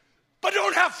 but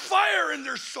don't have fire in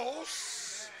their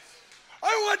souls. I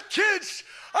want kids,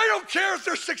 I don't care if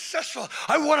they're successful,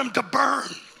 I want them to burn.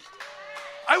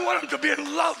 I want them to be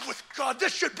in love with God.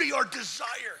 This should be our desire.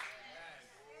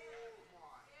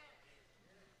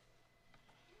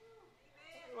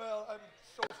 Well, I'm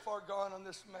so far gone on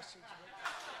this message.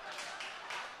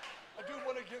 I do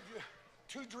want to give you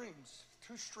 2 dreams,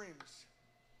 2 streams.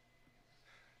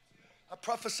 I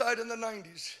prophesied in the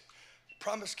 90s.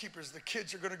 Promise Keepers, the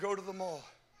kids are going to go to the mall.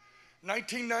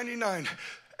 1999,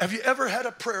 have you ever had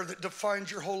a prayer that defined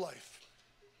your whole life?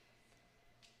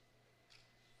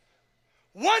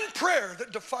 One prayer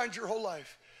that defined your whole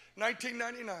life.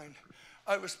 1999,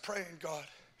 I was praying, God.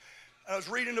 I was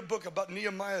reading a book about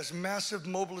Nehemiah's massive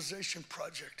mobilization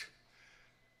project.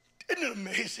 Isn't it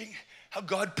amazing how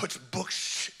God puts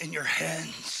books in your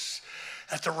hands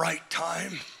at the right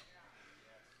time?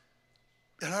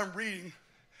 And I'm reading,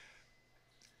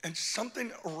 and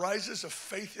something arises of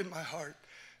faith in my heart.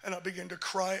 And I began to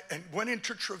cry and went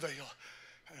into travail.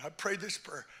 And I prayed this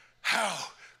prayer. How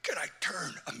can I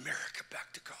turn America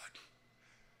back to God?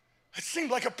 It seemed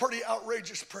like a pretty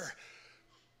outrageous prayer.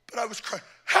 But I was crying,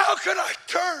 how can I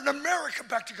turn America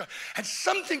back to God? And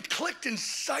something clicked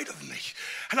inside of me.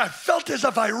 And I felt as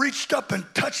if I reached up and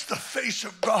touched the face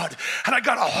of God. And I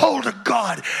got a hold of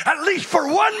God, at least for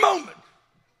one moment.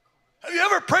 Have you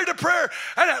ever prayed a prayer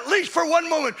and at least for one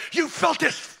moment you felt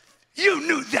this, you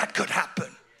knew that could happen?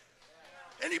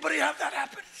 Anybody have that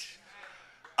happen?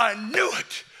 I knew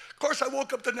it. Of course, I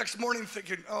woke up the next morning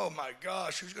thinking, oh my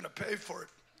gosh, who's going to pay for it?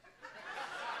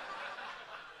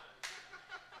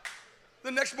 The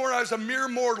next morning I was a mere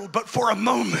mortal, but for a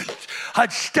moment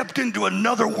I'd stepped into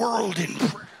another world in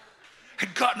prayer.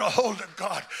 Had gotten a hold of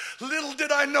God. Little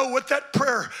did I know what that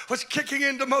prayer was kicking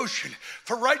into motion.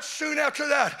 For right soon after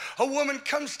that, a woman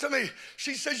comes to me.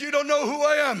 She says, you don't know who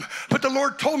I am, but the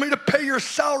Lord told me to pay your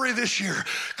salary this year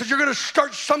because you're going to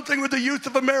start something with the youth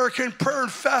of America in prayer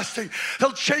and fasting.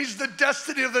 They'll change the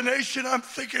destiny of the nation. I'm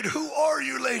thinking, who are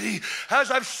you, lady? As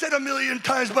I've said a million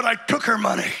times, but I took her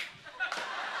money.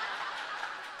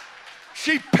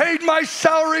 She paid my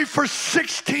salary for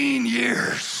 16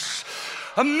 years.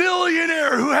 A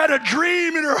millionaire who had a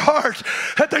dream in her heart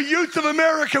that the youth of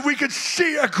America, we could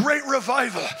see a great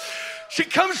revival. She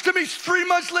comes to me 3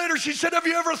 months later. She said, have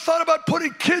you ever thought about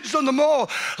putting kids on the mall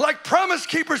like Promise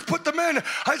Keepers put them in?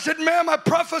 I said, ma'am, I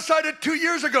prophesied it 2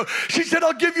 years ago. She said,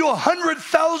 I'll give you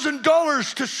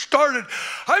 $100,000 to start it.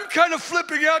 I'm kind of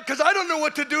flipping out because I don't know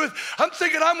what to do with. I'm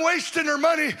thinking I'm wasting her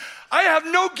money. I have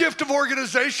no gift of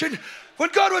organization. When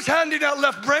God was handing out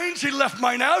left brains, he left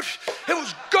mine out. It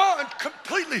was gone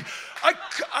completely.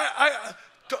 I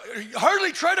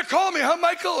hardly try to call me, huh,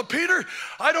 Michael or Peter?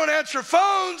 I don't answer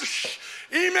phones.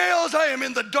 emails. I am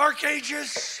in the dark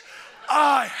ages.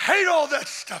 I hate all that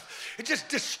stuff. It just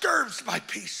disturbs my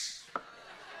peace.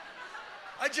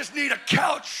 I just need a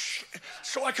couch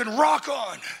so I can rock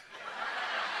on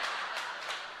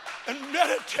and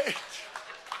meditate.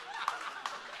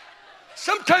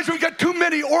 Sometimes we got too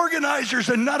many organizers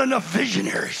and not enough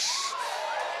visionaries.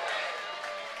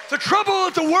 The trouble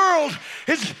with the world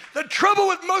is, the trouble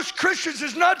with most Christians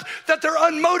is not that they're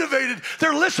unmotivated.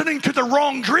 They're listening to the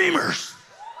wrong dreamers.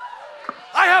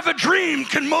 I have a dream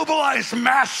can mobilize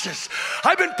masses.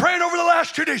 I've been praying over the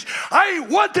last 2 days. I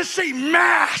want to see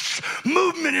mass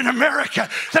movement in America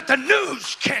that the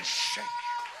news can't shake.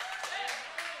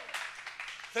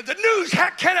 That the news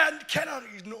cannot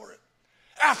ignore it.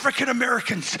 African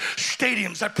Americans,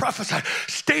 stadiums, I prophesy,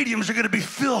 stadiums are going to be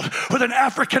filled with an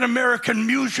African American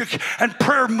music and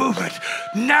prayer movement,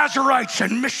 Nazarites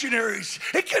and missionaries.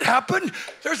 It could happen.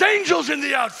 There's angels in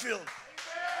the outfield.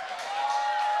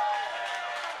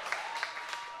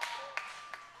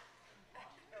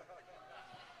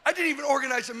 I didn't even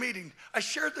organize a meeting. I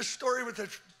shared this story with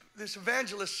this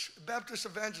evangelist, Baptist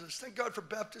evangelist. Thank God for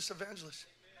Baptist evangelists.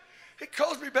 He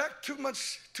calls me back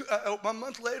a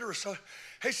month later or so.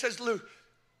 He says, Lou,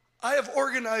 I have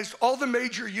organized all the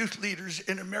major youth leaders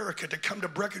in America to come to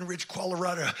Breckenridge,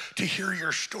 Colorado to hear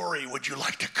your story. Would you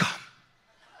like to come?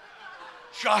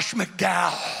 Josh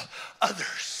McDowell,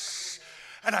 others.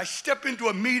 And I step into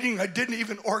a meeting I didn't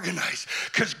even organize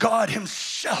because God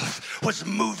himself was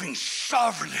moving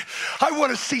sovereignly. I want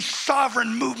to see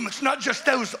sovereign movements, not just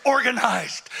those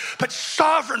organized, but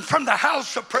sovereign from the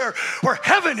house of prayer where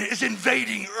heaven is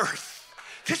invading earth.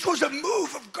 This was a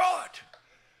move of God.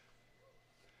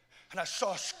 And I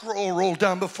saw a scroll roll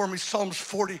down before me, Psalms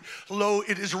 40. Lo,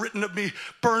 it is written of me,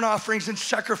 burnt offerings and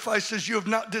sacrifices you have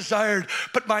not desired,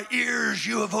 but my ears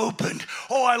you have opened.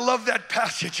 Oh, I love that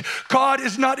passage. God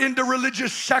is not into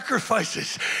religious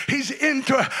sacrifices. He's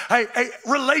into a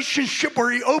relationship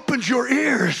where he opens your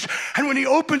ears. And when he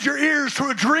opens your ears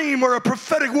through a dream or a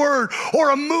prophetic word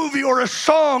or a movie or a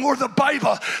song or the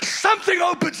Bible, something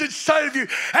opens inside of you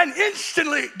and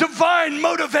instantly divine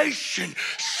motivation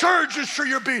surges through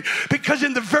your being. Because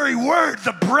in the very word,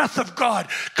 the breath of God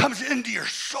comes into your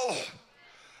soul.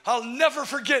 I'll never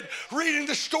forget reading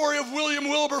the story of William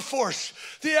Wilberforce,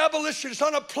 the abolitionist,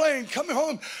 on a plane coming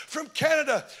home from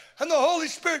Canada. And the Holy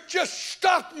Spirit just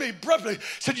stopped me abruptly,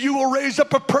 said, you will raise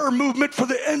up a prayer movement for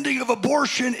the ending of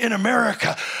abortion in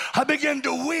America. I began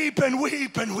to weep and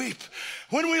weep and weep.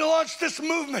 When we launched this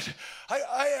movement,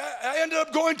 I ended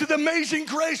up going to the Amazing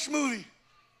Grace movie.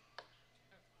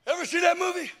 Ever see that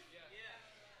movie?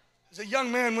 As a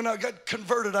young man, when I got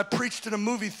converted, I preached in a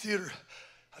movie theater.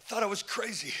 I thought I was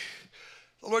crazy.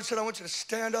 The Lord said, I want you to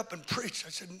stand up and preach. I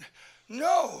said,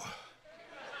 no.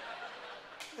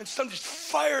 And some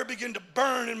fire began to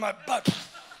burn in my butt.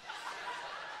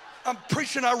 I'm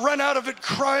preaching. I run out of it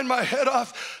crying my head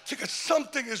off. Thinking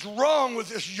something is wrong with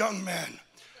this young man.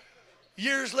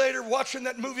 Years later, watching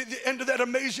that movie, the end of that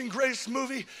Amazing Grace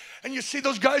movie, and you see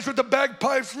those guys with the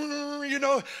bagpipes,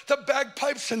 the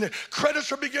bagpipes, and the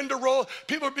credits are beginning to roll.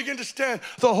 People begin to stand.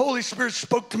 The Holy Spirit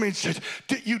spoke to me and said,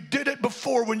 you did it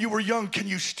before when you were young. Can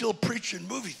you still preach in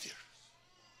movie theaters?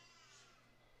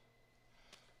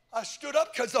 I stood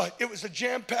up because it was a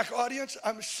jam-packed audience.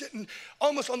 I'm sitting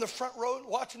almost on the front row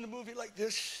watching the movie like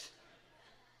this.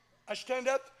 I stand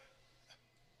up,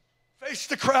 face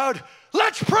the crowd.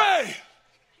 Let's pray.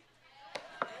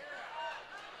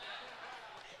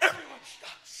 Everyone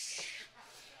stops.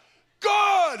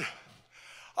 God,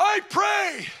 I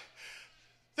pray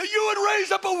that you would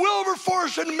raise up a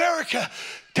Wilberforce in America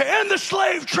to end the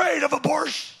slave trade of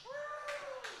abortion.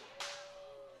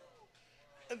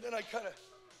 And then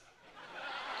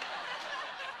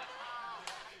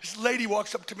this lady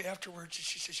walks up to me afterwards and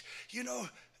she says,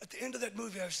 at the end of that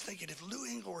movie, I was thinking if Lou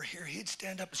Engle were here, he'd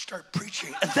stand up and start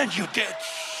preaching. And then you did.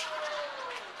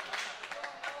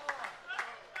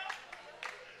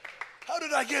 How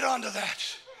did I get onto that?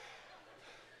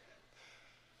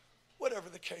 Whatever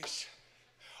the case.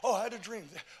 Oh, I had a dream.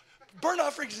 Burnt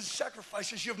offerings and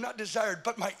sacrifices you have not desired,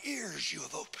 but my ears you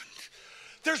have opened.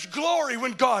 There's glory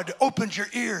when God opens your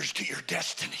ears to your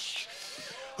destiny.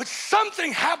 But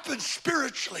something happens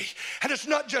spiritually, and it's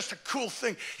not just a cool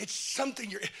thing. It's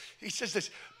something he says this,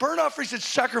 burnt offerings and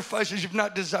sacrifices you've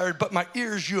not desired, but my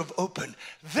ears you have opened.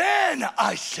 Then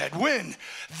I said, when?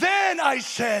 Then I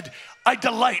said, I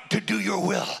delight to do your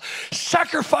will.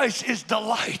 Sacrifice is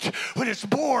delight when it's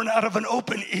born out of an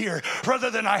open ear, rather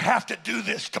than I have to do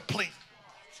this to please.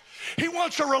 He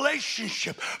wants a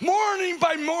relationship. Morning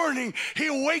by morning, he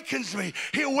awakens me.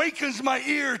 He awakens my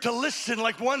ear to listen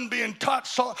like one being taught.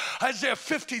 Isaiah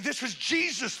 50, this was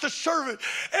Jesus, the servant.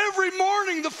 Every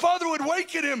morning, the Father would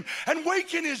waken him and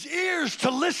waken his ears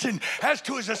to listen as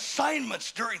to his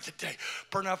assignments during the day.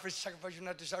 Burn offerings, sacrifice you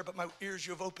not desire, but my ears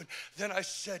you have opened. Then I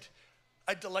said,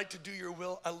 I delight to do your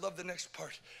will. I love the next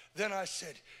part. Then I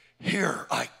said, here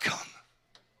I come.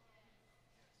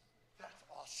 That's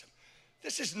awesome.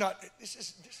 This is not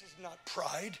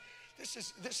pride. This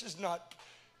is not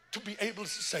to be able to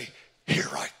say, here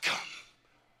I come.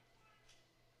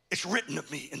 It's written of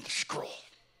me in the scroll.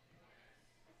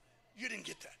 You didn't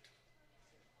get that.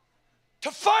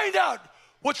 To find out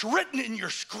what's written in your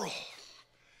scroll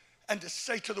and to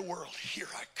say to the world, here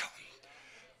I come.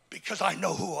 Because I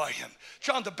know who I am.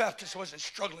 John the Baptist wasn't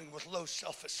struggling with low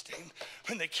self-esteem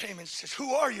when they came and says,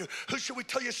 who are you? Who should we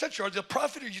tell you sent you? Are you the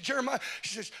prophet? Are you Jeremiah? He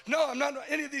says, no, I'm not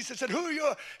any of these. They said, who are you?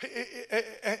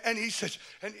 And he says,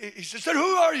 who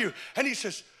are you? And he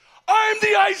says, I'm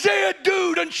the Isaiah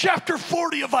dude in chapter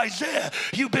 40 of Isaiah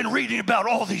you've been reading about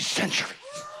all these centuries.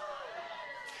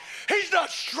 He's not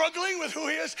struggling with who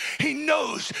he is. He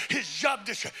knows his job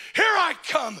description. Here I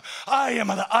come. I am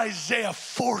the Isaiah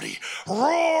 40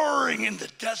 roaring in the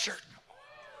desert.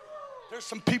 There's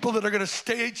some people that are going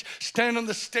to stand on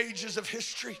the stages of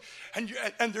history, and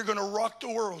they're going to rock the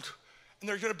world. And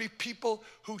there's going to be people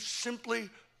who simply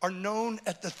are known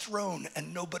at the throne,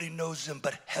 and nobody knows them,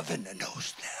 but heaven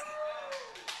knows them.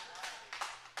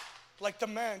 Like the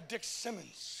man, Dick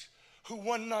Simmons, who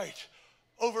one night,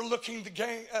 overlooking the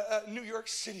New York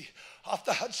City off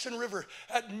the Hudson River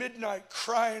at midnight,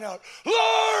 crying out,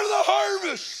 Lord of the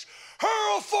harvest,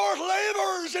 hurl forth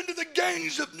laborers into the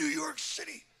gangs of New York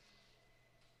City.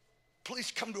 Police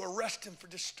come to arrest him for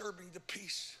disturbing the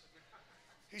peace.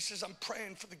 He says, I'm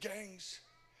praying for the gangs,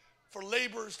 for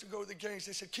laborers to go to the gangs.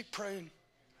 They said, keep praying.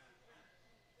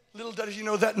 Little did he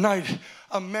know that night,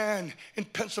 a man in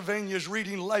Pennsylvania is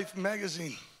reading Life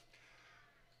magazine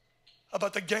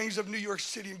about the gangs of New York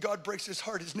City, and God breaks his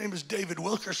heart. His name is David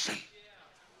Wilkerson.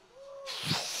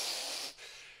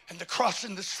 And the Cross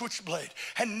and the Switchblade,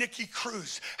 and Nicky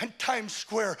Cruz, and Times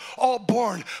Square, all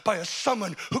born by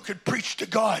someone who could preach to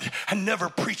God and never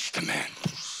preach to man.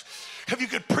 If you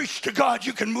could preach to God,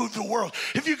 you can move the world.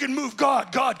 If you can move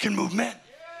God, God can move men.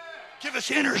 Give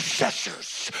us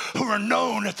intercessors who are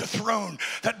known at the throne,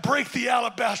 that break the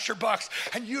alabaster box,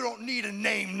 and you don't need a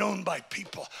name known by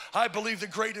people. I believe the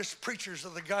greatest preachers are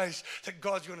the guys that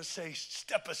God's going to say,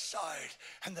 step aside,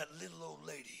 and that little old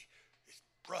lady is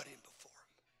brought in.